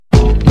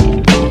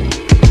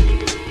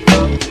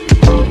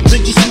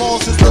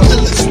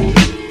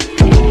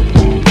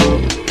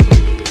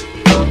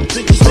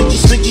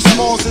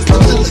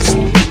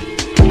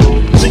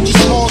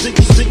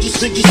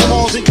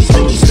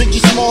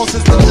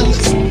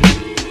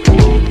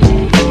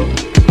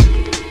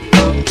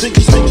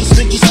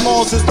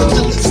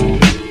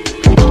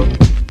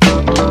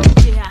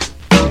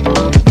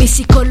Mi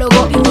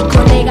psicólogo y mi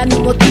colega, mi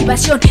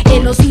motivación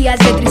en los días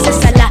de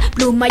tristeza, la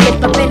pluma y el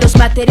papel, los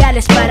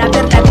materiales para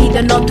ver la vida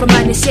en otro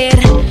amanecer.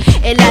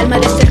 El alma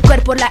desde el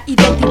cuerpo, la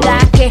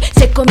identidad que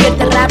se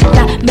convierte en rap,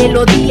 la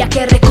melodía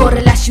que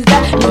recorre la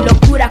ciudad. Mi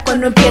locura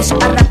cuando empiezo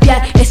a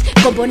rapear es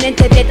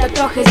componente de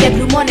tatuajes, de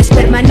plumones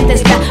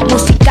permanentes. La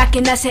música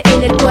que nace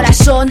en el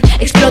corazón,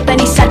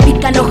 explotan y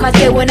salpican hojas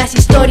de buenas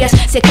historias.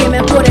 Se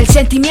queman por el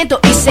sentimiento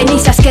y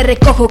cenizas que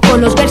recojo con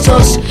los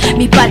versos.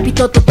 Mi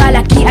pálpito total,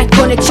 aquí hay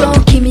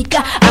conexión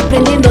química,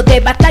 aprendiendo de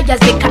batallas,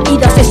 de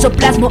caídas. Eso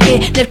plasmo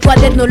en el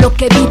cuaderno lo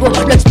que vivo,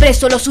 lo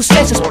expreso, los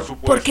sucesos,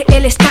 porque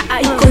él está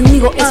ahí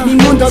conmigo. Es mi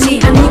mundo, mi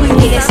amigo y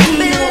mi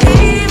destino.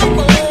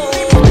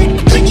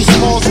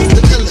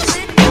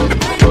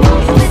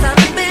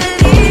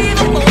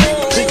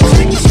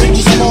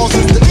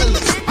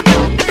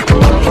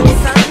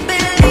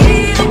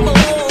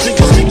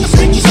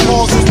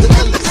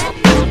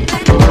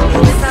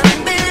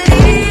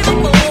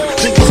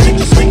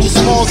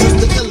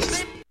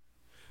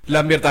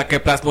 La mierda que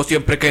plasmo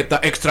siempre queda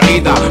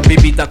extraída. Mi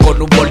vida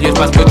con un bol y es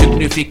más que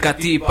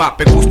significativa.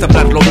 Me gusta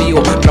hablar lo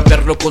mío,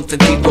 rapearlo con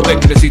sentido.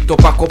 Necesito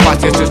bajo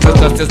bases, estas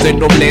clases de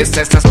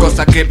nobleza. Esas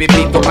cosas que he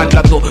vivido al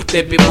lado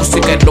de mi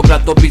música. He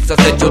logrado vistas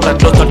de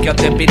llorar, nostalgia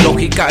de mi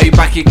lógica. Y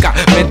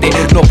mágicamente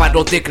no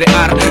paro de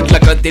crear la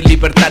grande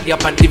libertaria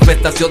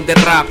manifestación de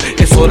rap.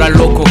 Es hora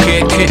loco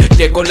que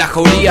llegó la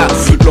jauría.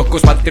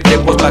 Locos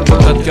mantenemos la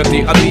constancia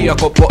día a día.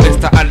 Como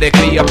esta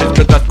alegría,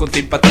 mezcladas con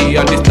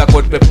simpatía. Lista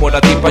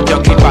conmemorativa y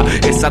aquí va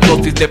esa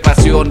dosis de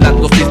pasión, la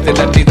dosis de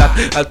realidad.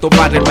 Al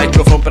tomar el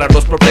micrófono para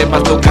los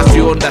problemas de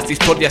ocasión, las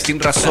historias sin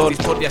razón,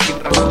 historias sin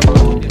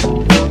razón.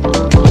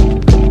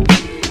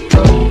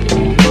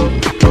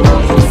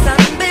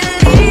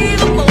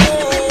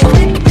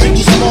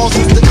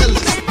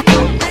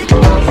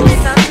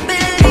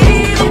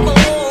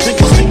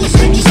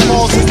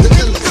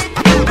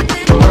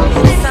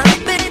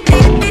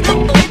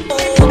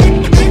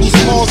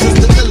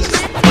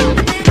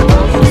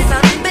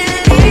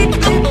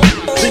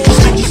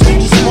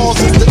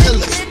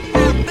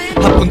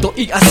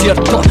 Y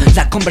acierto,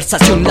 la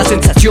conversación, la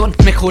sensación,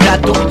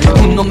 mejorado.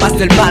 Uno más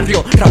del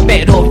barrio,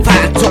 rapero,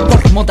 falso.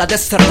 Por moda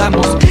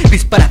desertamos,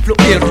 dispara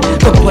fluir.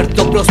 Con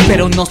puerto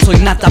próspero, no soy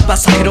nada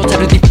pasajero.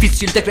 Pero es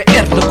difícil de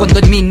creerlo cuando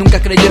en mí nunca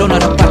creyeron,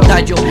 ahora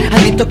batallo.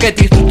 Admito que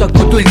disfruto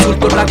con tu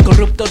insulto, rap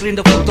corrupto,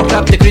 rindo fruto,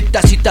 rap de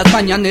gritas, citas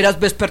mañaneras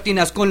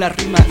vespertinas con las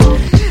rimas.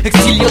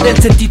 Exilio del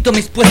sentido,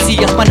 mis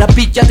poesías,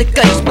 maravilla de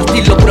carisma,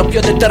 estilo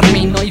propio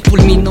determino y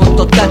fulmino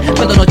total.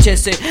 Cuando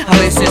anochece, a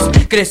veces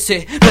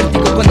crece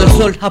vértigo cuando el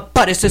sol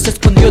aparece. Se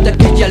escondió de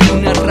aquella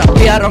luna,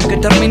 rapear aunque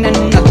termine en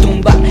una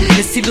tumba.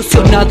 Es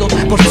ilusionado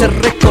por ser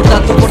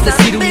recordado, por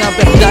decir una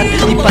verdad.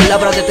 Mi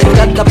palabra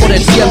deteriorada por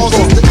el tiempo,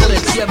 por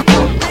el tiempo.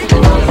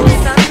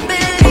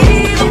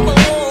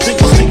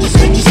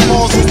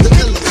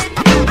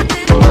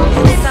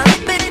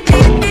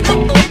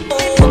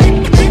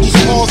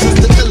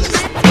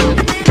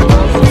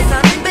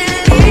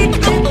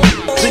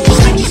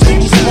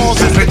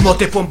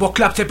 De bombo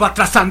clap se va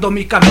trazando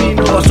mi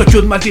camino. Soy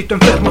un maldito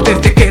enfermo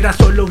desde que era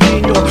solo un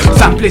niño.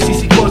 Samples y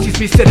psicosis,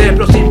 mi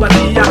cerebro se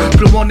invadía.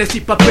 Plumones y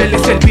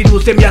papeles, el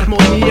virus de mi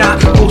armonía.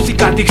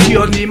 Música,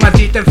 adicción, mi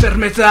maldita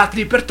enfermedad.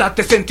 Libertad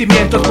de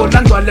sentimientos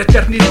volando a la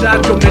eternidad.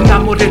 Yo me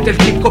enamoré del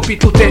hip hop y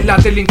tú de la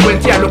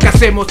delincuencia. Lo que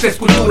hacemos es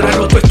cultura,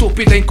 roto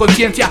estúpida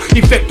inconsciencia.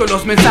 Infecto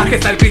los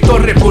mensajes al grito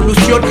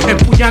revolución,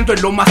 empuñando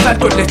en lo más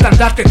alto el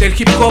estandarte del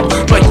hip hop.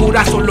 No hay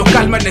cura, solo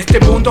calma en este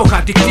mundo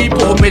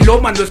adictivo.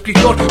 Melómano,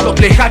 escritor,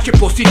 doble H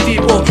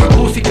positivo.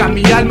 Música,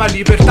 mi alma,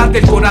 libertad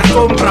del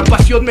corazón. Rap,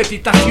 pasión,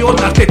 meditación,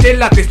 arte de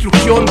la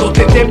destrucción.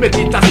 Dote de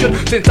meditación,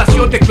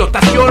 sensación de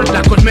explotación.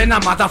 La colmena,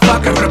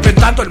 motherfucker,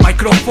 reventando el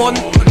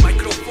micrófono. Reventando el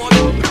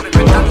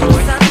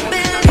micrófono.